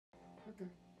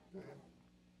Big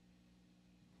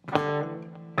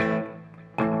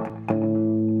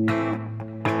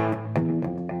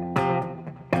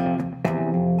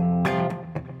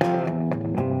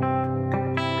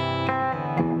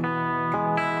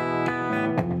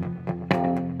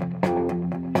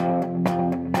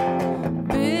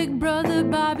brother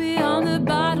Bobby on the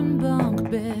bottom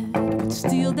bunk bed would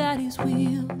steal daddy's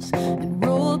wheels and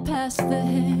roll past the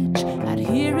hedge. I'd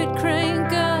hear it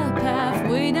crank up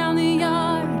halfway down the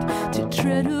yard to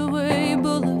Treadaway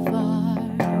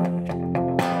Boulevard.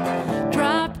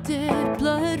 Drop dead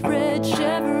blood red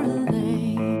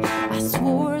Chevrolet, I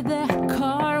swore that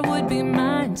car would be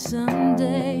mine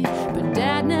someday, but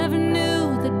dad never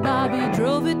knew that Bobby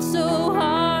drove it so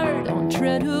hard on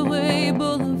Treadaway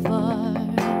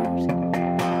Boulevard.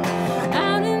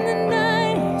 Out in the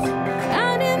night,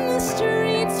 out in the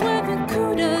streets where the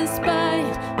kudas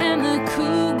bite and the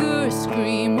cougars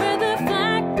scream, where the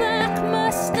flat black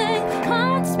Mustang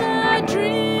haunts my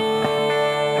dreams.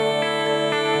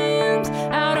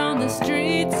 Out on the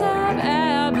streets of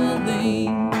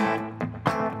Abilene.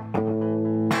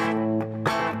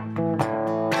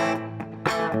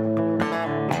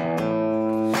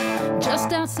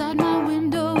 Just outside my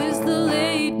window is the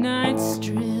late night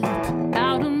strip.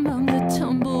 Out among the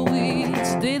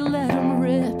tumbleweeds, they let them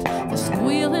rip. The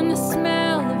squeal and the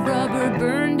smell of rubber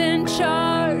burned and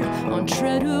charred on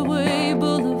Treadaway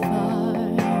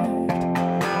Boulevard.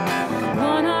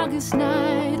 One August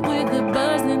night with a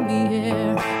buzz in the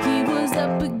air, he was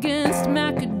up against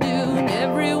McAdoo and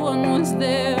everyone was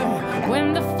there.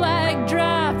 When the flag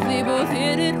dropped, they both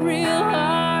hit it real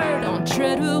hard on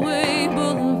Treadaway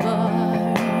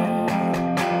Boulevard.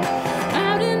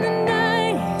 Out in the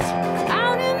night,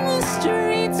 out in the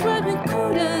streets where the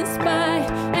kudas bite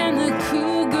and the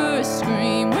cougars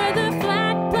scream, where the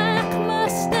flat black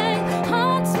Mustang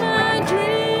haunts my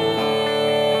dreams.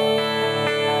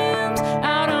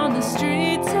 Out on the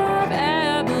streets of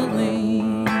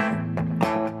Abilene.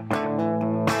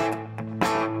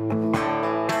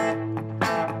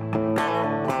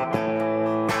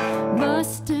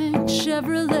 Mustang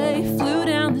Chevrolet flew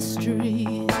down the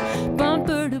street,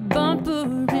 bumper to bumper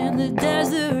in the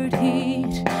desert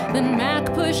heat. Then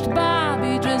Mac pushed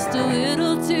Bobby just a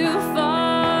little too far.